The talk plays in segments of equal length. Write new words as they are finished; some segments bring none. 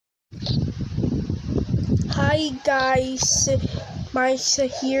Hi guys, Maisa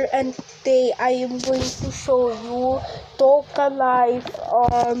here, and today I am going to show you Toca Life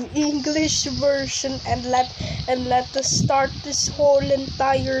English version, and let us start this whole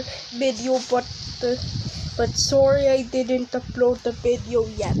entire video, but sorry I didn't upload the video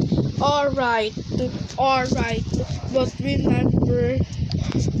yet. Alright,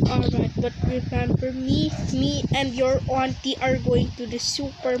 but remember me and your auntie are going to the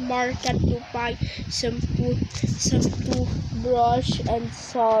supermarket to buy some toothbrush and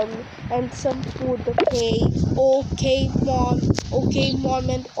some food. Okay, mom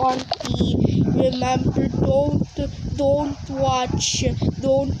and auntie. Remember, don't watch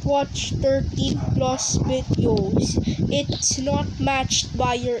 13 plus videos. It's not matched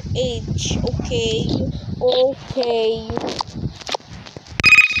by your age. Okay.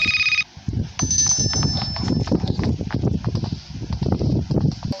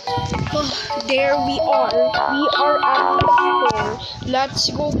 There we are. We are at the store. Let's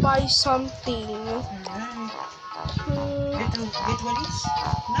go buy something.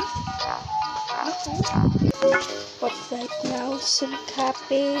 But right now, some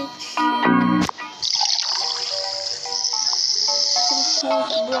cabbage, some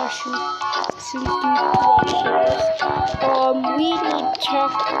toothbrushes. We need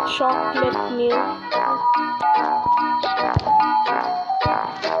chocolate milk.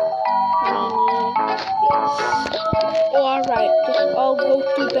 Alright, I'll go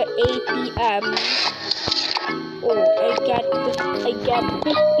to the ATM. Oh, I got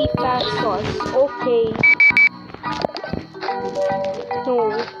 50 pesos. Okay. No.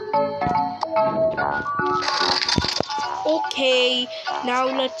 Okay, now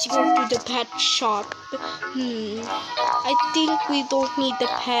let's go to the pet shop. I think we don't need the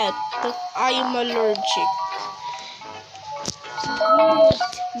pet. I am allergic.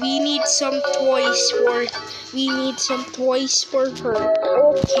 We need some toys for her.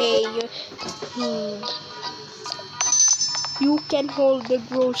 Okay. You can hold the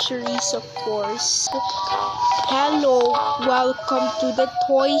groceries, of course. Hello, welcome to the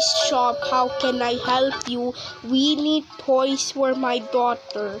toys shop. How can I help you? We need toys for my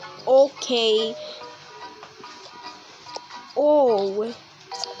daughter. Okay. Oh,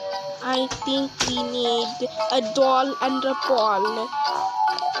 I think we need a doll and a ball.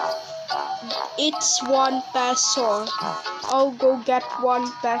 It's 1 peso. I'll go get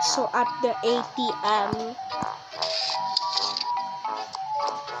 1 peso at the ATM.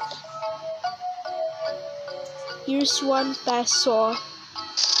 Here's 1 peso.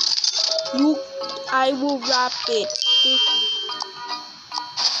 I will wrap it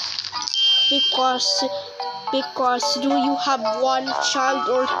because do you have 1 child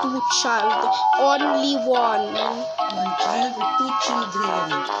or 2 child? Only 1. 1 child or 2 children?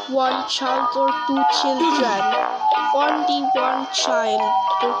 1 child or 2 children? Only 1 child.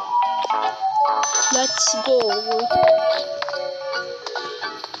 Let's go.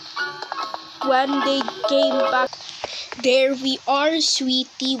 When they came back, there we are,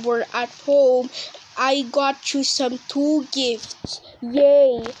 sweetie. We're at home. I got you some 2 gifts.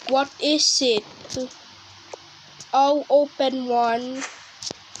 Yay! What is it? I'll open one.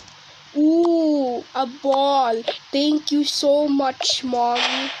 Ooh, a ball. Thank you so much, Mom.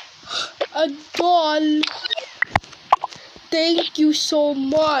 A doll. Thank you so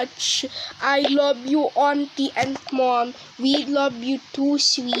much. I love you, Auntie and Mom. We love you too,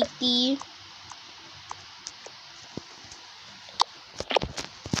 sweetie.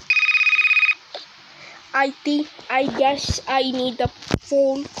 I guess I need a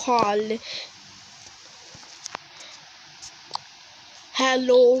phone call.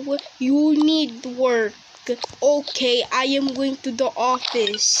 Hello, you need work. Okay, I am going to the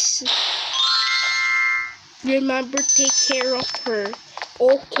office. Remember, take care of her.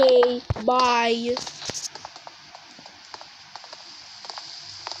 Okay, bye.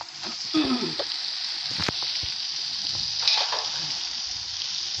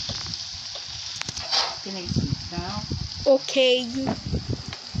 Can I sit now? Okay.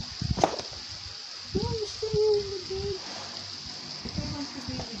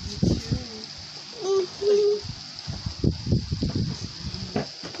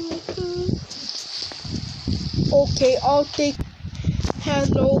 Okay, I'll take.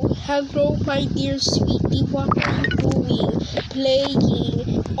 Hello, my dear sweetie. What are you doing?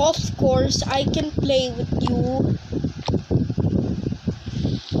 Playing. Of course, I can play with you.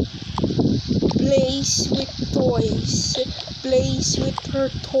 Plays with toys. Plays with her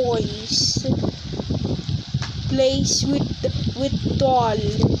toys. Plays with doll.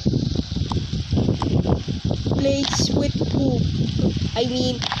 plays with poop. I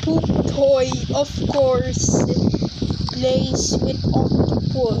mean poop toy, of course. Plays with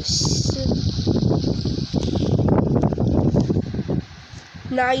octopus.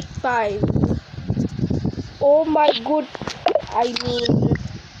 Night 5. Oh my god. I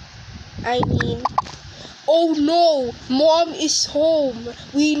mean, oh no, mom is home.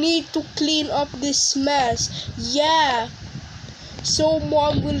 We need to clean up this mess. Yeah. So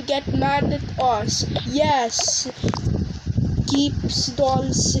mom will get mad at us. Yes. Keeps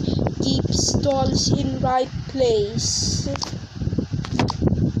dolls in right place.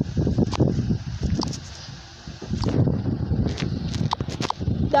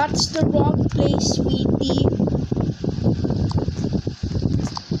 That's the wrong place, sweetie.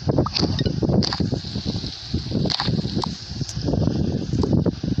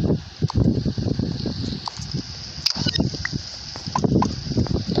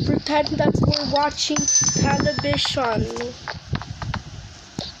 Pretend that we're watching television.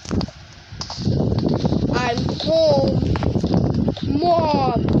 I'm home.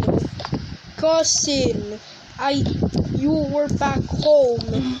 Mom. Cousin. You were back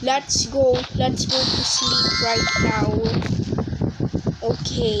home. Let's go to sleep right now.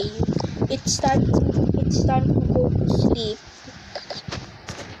 Okay. It's time to go to sleep.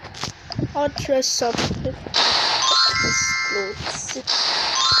 I'll dress up these clothes.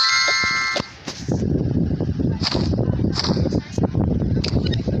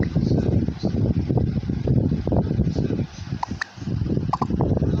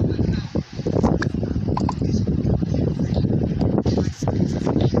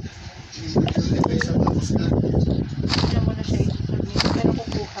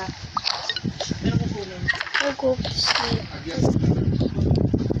 I'll go to sleep.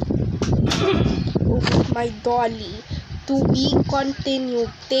 Oh, my dolly. To be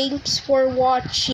continued. Thanks for watching.